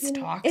if it's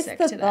toxic it's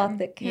the to thought them?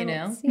 that You know,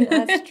 counts. Yeah,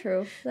 that's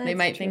true. they That's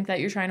might true. think that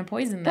you're trying to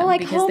poison But them like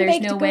because there's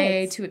home-baked no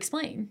way goods. to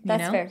explain. You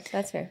That's know? fair.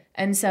 That's fair.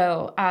 And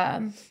so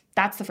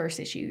that's the first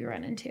issue you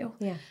run into.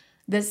 Yeah.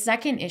 The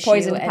second issue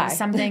Poison and pie.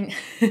 something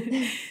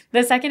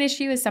the second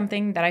issue is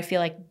something that I feel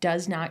like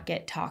does not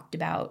get talked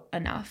about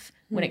enough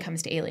when it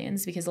comes to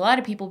aliens, because a lot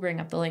of people bring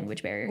up the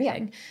language barrier Yeah.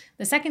 thing.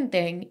 The second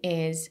thing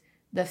is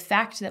the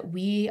fact that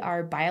we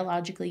are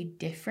biologically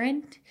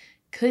different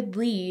could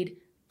lead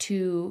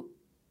to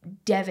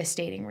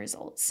devastating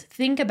results.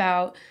 Think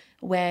about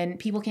when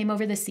people came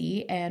over the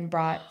sea and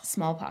brought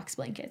smallpox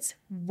blankets,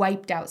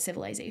 wiped out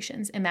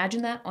civilizations.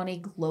 Imagine that on a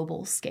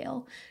global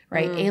scale,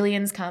 right?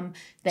 Aliens come,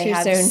 they Too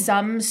have soon.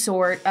 some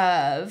sort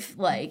of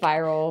like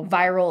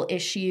Viral.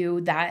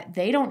 issue that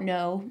they don't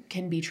know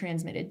can be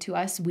transmitted to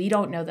us. We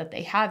don't know that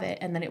they have it,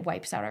 and then it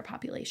wipes out our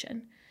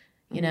population.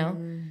 You know?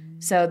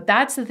 So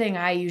that's the thing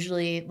I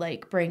usually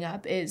like bring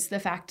up, is the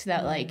fact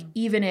that like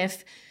even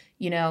if,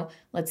 you know,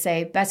 let's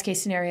say best case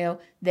scenario,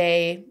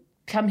 they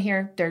come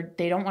here,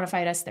 they don't want to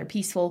fight us, they're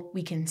peaceful,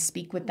 we can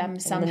speak with them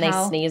somehow. And then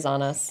they sneeze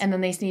on us. And then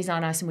they sneeze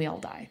on us and we all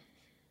die.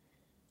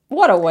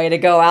 What a way to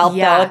go out,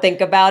 Yeah. though.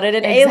 Think about it.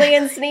 An Exactly.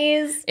 alien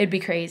sneeze. It'd be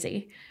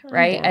crazy,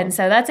 right? down. And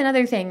so that's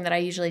another thing that I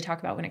usually talk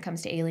about when it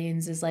comes to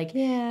aliens is like,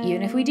 Yeah.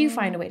 even if we do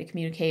find a way to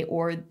communicate,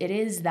 or it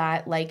is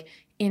that like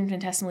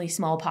infinitesimally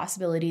small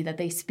possibility that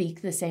they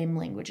speak the same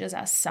language as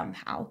us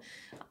somehow,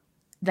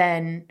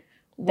 then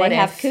what They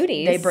have if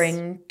cooties. they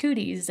bring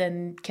cooties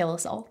and kill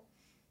us all?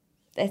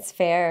 It's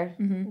fair.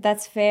 Mm-hmm.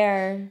 That's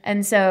fair.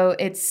 And so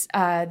it's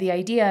the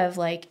idea of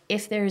like,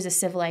 if there's a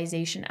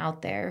civilization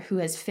out there who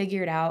has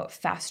figured out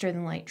faster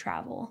than light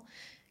travel,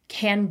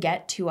 can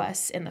get to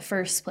us in the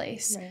first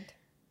place, Right.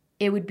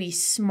 it would be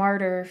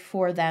smarter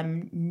for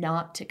them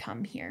not to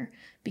come here,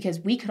 because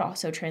we could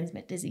also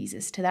transmit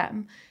diseases to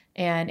them.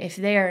 And if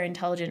they are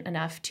intelligent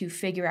enough to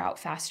figure out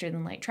faster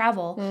than light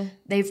travel,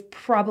 they've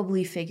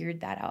probably figured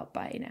that out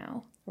by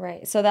now.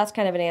 Right. So that's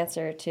kind of an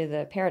answer to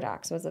the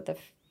paradox. Was it the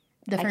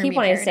I Fermi keep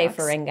wanting paradox.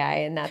 to say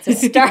Ferengi, and that's a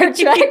Star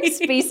Trek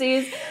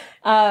species.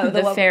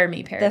 The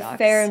Fermi paradox. The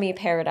Fermi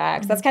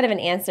paradox. That's kind of an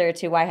answer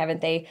to why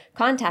haven't they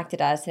contacted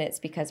us, and it's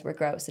because we're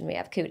gross and we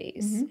have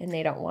cooties, and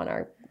they don't want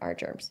our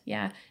germs.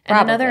 Yeah. And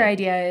another Probably.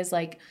 idea is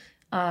like,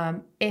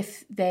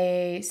 if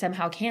they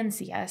somehow can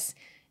see us,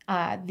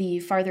 the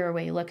farther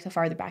away you look, the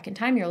farther back in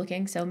time you're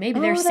looking. So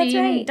maybe they're that's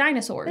seeing right.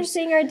 dinosaurs. They're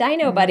seeing our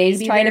dino buddies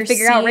Maybe trying to they're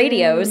figure out seeing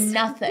radios.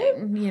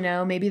 Nothing, you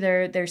know. Maybe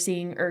they're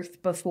seeing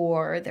Earth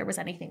before there was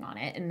anything on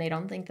it, and they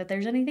don't think that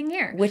there's anything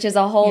here. Which is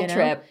a whole you know?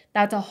 trip.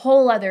 That's a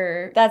whole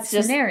other That's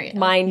just scenario,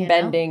 mind you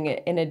know? bending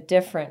in a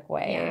different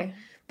way. Yeah.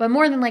 But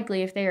more than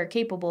likely, if they are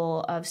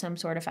capable of some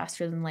sort of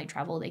faster than light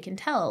travel, they can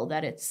tell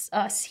that it's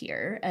us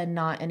here and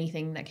not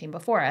anything that came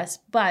before us.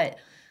 But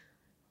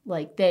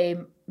like, they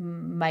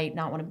might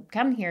not want to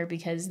come here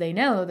because they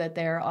know that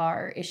there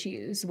are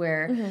issues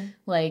where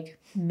like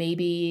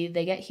maybe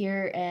they get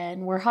here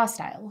and we're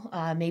hostile.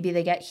 Maybe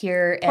they get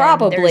here and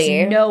Probably.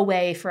 there's no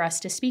way for us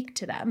to speak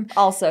to them.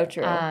 Also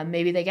true.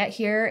 Maybe they get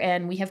here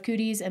and we have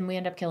cooties and we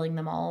end up killing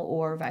them all,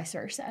 or vice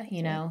versa,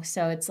 you know?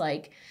 So it's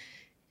like,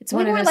 it's we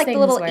one of wore those like things the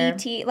little where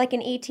ET, like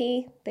an ET.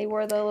 They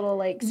wore the little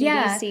like CDC.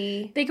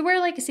 Yeah. They could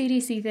wear like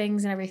CDC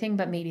things and everything,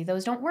 but maybe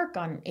those don't work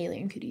on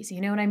alien cooties. You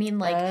know what I mean?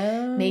 Like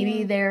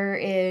maybe there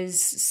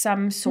is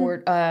some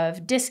sort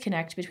of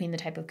disconnect between the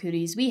type of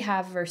cooties we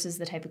have versus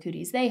the type of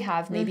cooties they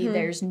have. Maybe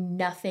there's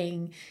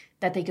nothing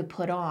that they could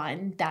put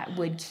on that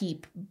would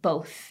keep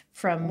both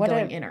from What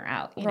going a in or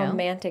out. You know?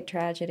 romantic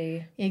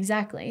tragedy.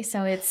 Exactly.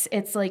 So it's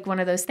like one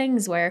of those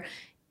things where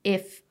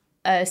if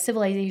a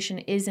civilization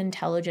is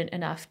intelligent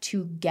enough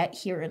to get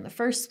here in the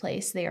first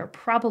place, they are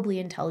probably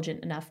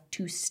intelligent enough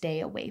to stay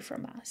away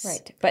from us.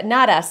 Right. But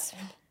not us.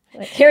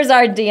 Like, here's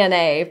our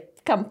DNA.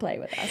 Come play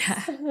with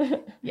us.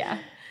 Yeah.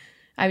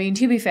 I mean,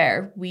 to be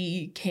fair,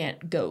 we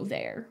can't go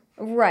there,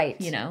 Right.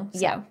 you know? So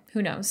Yeah.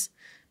 who knows?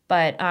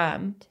 But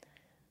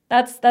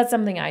that's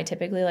something I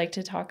typically like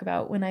to talk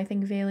about when I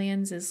think of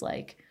aliens, is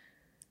like,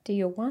 Do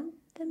you want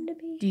them to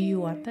be do you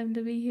want them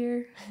to be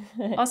here?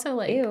 Also,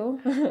 like, Ew.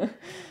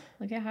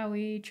 look at how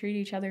we treat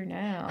each other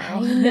now.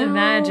 No.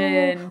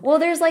 Imagine. Well,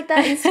 there's like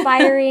that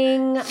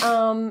inspiring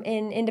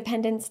in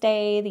Independence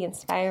Day, the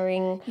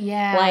inspiring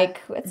Yeah. like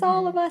it's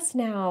all of us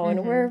now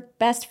and we're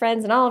best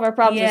friends and all of our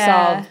problems are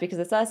Yeah. solved because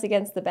it's us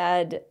against the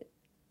bad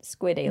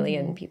squid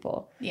alien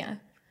people. Yeah.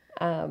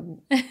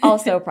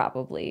 Also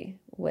probably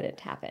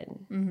wouldn't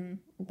happen.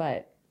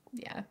 But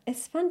Yeah.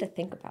 it's fun to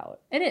think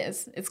about. It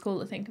is. It's cool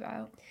to think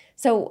about.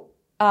 So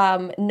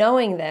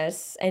knowing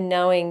this and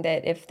knowing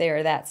that if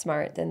they're that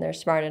smart, then they're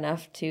smart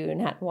enough to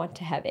not want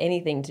to have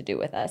anything to do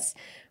with us,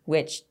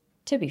 which,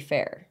 to be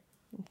fair,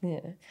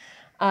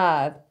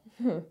 yeah.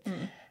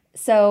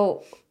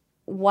 So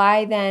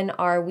why then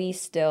are we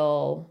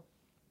still,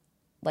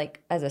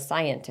 like, as a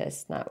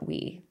scientist, not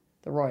we,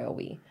 the royal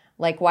we,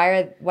 like,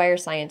 why are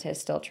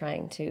scientists still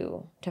trying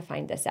to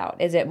find this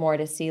out? Is it more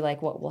to see,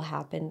 like, what will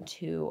happen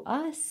to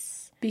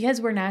us? because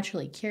we're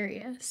naturally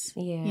curious.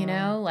 Yeah. You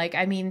know, like,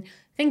 I mean,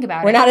 think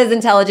about We're it. not as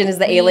intelligent as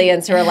the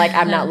aliens who are like,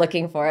 I'm not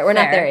looking for it. We're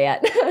not there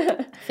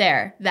yet.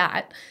 Fair,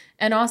 that.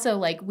 And also,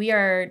 like, we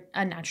are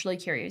a naturally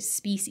curious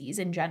species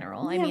in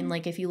general. I mean,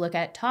 like, if you look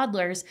at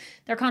toddlers,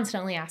 they're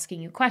constantly asking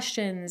you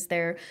questions.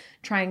 They're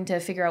trying to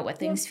figure out what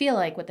things feel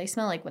like, what they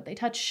smell like, what they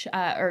touch,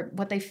 or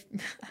what they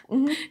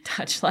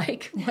touch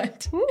like,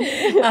 what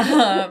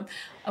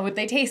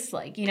they taste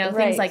like, you know,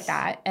 things like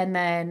that. And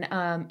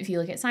then if you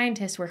look at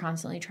scientists, we're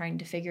constantly trying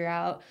to figure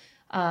out,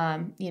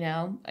 you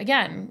know,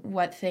 again,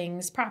 what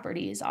things'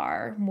 properties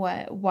are,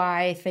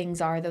 why things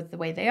are the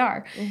way they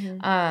are.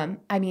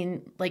 I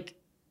mean, like,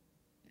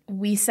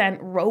 we sent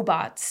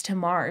robots to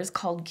Mars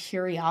called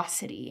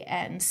Curiosity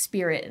and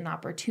Spirit and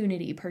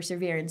Opportunity,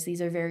 Perseverance.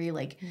 These are very,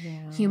 like,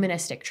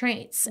 humanistic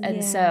traits.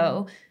 And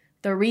so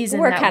the reason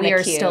that we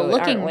are still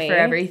looking for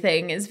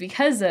everything is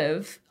because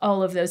of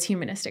all of those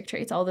humanistic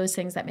traits, all those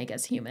things that make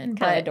us human.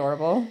 Kind of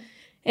adorable.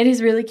 It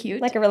is really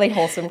cute. Like a really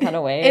wholesome kind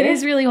of way. It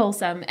is really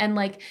wholesome. And,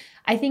 like,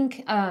 I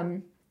think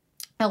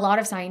a lot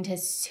of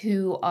scientists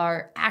who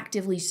are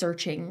actively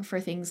searching for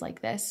things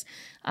like this,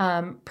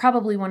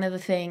 probably one of the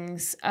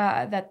things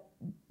that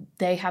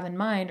they have in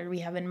mind, or we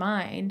have in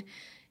mind,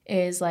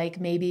 is,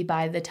 like, maybe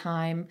by the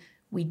time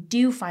we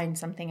do find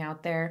something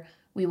out there,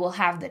 we will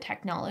have the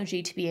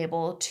technology to be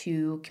able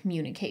to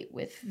communicate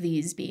with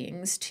these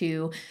beings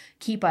to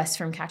keep us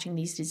from catching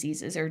these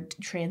diseases or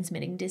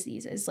transmitting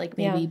diseases. Like,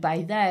 maybe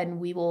by then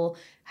we will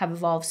have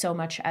evolved so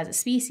much as a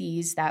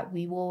species that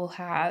we will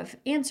have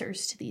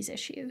answers to these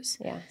issues.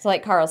 Yeah. So,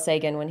 like Carl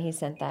Sagan, when he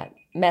sent that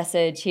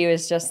message, he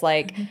was just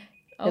like,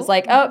 it's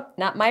like, oh,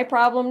 not my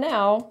problem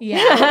now.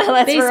 Yeah.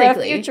 That's basically. for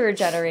a future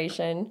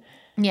generation.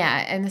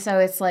 Yeah. And so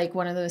it's like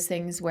one of those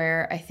things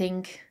where I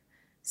think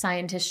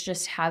scientists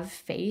just have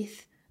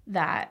faith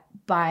that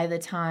by the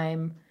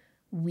time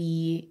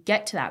we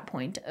get to that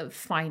point of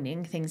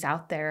finding things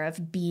out there,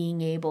 of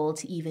being able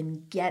to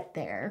even get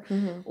there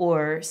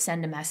or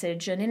send a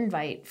message, an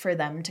invite for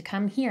them to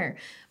come here,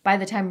 by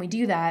the time we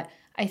do that,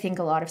 I think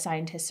a lot of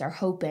scientists are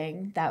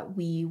hoping that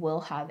we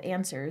will have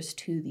answers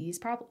to these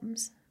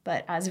problems.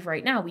 But as of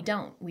right now, we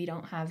don't. We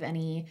don't have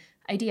any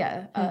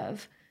idea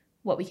of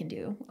what we can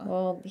do.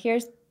 Well,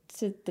 here's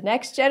to the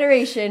next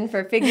generation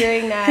for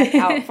figuring that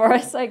out for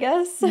us, I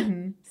guess,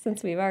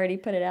 since we've already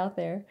put it out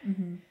there.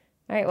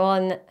 All right, well,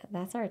 and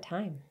that's our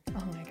time.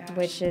 Oh my gosh.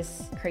 Which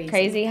is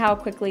crazy how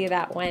quickly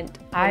that went.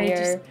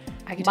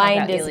 I could talk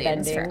about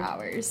aliens for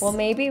hours. Well,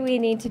 maybe we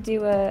need to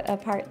do a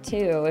part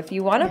 2. If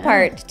you want a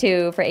part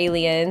 2 for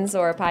aliens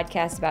or a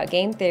podcast about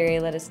game theory,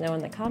 let us know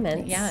in the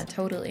comments. Yeah,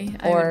 totally.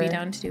 I would be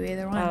down to do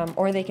either one.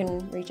 Or they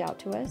can reach out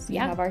to us.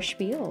 Yeah. Have our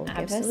spiel.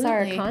 Absolutely. Give us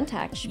our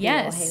contact spiel.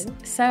 Yes. Hey?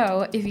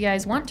 So if you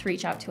guys want to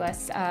reach out to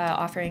us,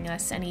 offering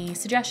us any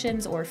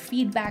suggestions or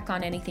feedback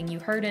on anything you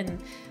heard in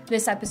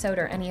this episode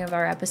or any of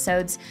our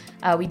episodes,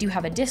 we do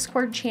have a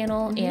Discord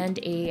channel and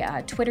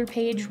a Twitter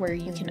page where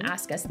you can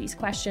ask us these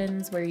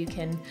questions, where you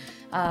can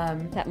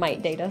that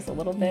might date us a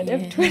little bit. Yeah,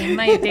 if Twitter it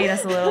might date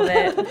us a little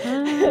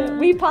bit.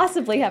 We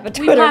possibly have a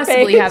Twitter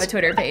page. Have a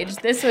Twitter page.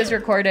 This was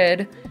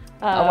recorded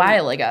a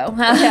while ago.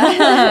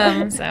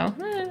 So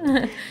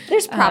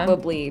there's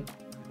probably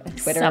a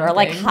Twitter something. or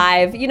like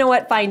Hive. You know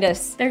what? Find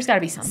us. There's got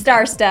to be something.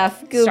 Star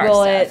Stuff.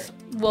 Google it.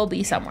 We'll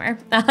be somewhere.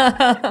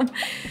 But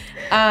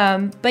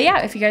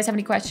yeah, if you guys have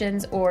any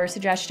questions or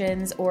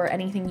suggestions or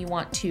anything you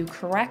want to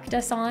correct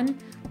us on,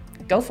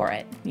 go for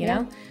it. You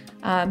know?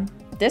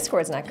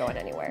 Discord's not going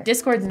anywhere.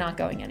 Discord's not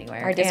going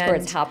anywhere. Our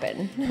Discord's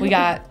hopping. We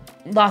got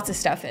lots of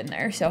stuff in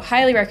there, so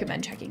highly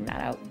recommend checking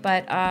that out.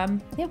 But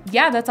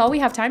yeah, that's all we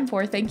have time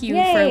for. Thank you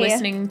for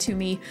listening to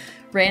me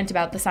rant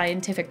about the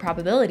scientific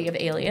probability of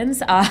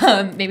aliens.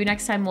 Maybe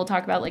next time we'll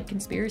talk about like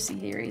conspiracy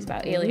theories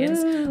about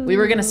aliens. We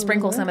were gonna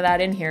sprinkle some of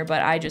that in here,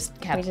 but I just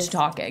kept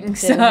talking.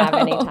 Didn't have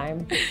any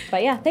time.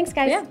 But yeah, thanks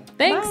guys. Yeah,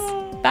 thanks.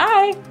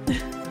 Bye.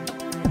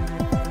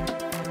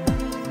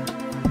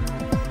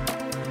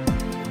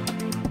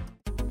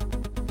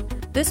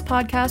 This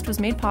podcast was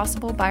made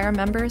possible by our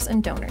members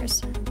and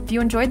donors. If you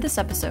enjoyed this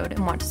episode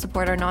and want to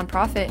support our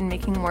nonprofit in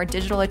making more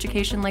digital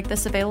education like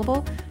this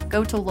available,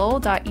 go to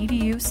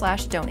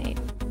lowell.edu/donate.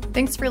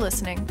 Thanks for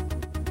listening.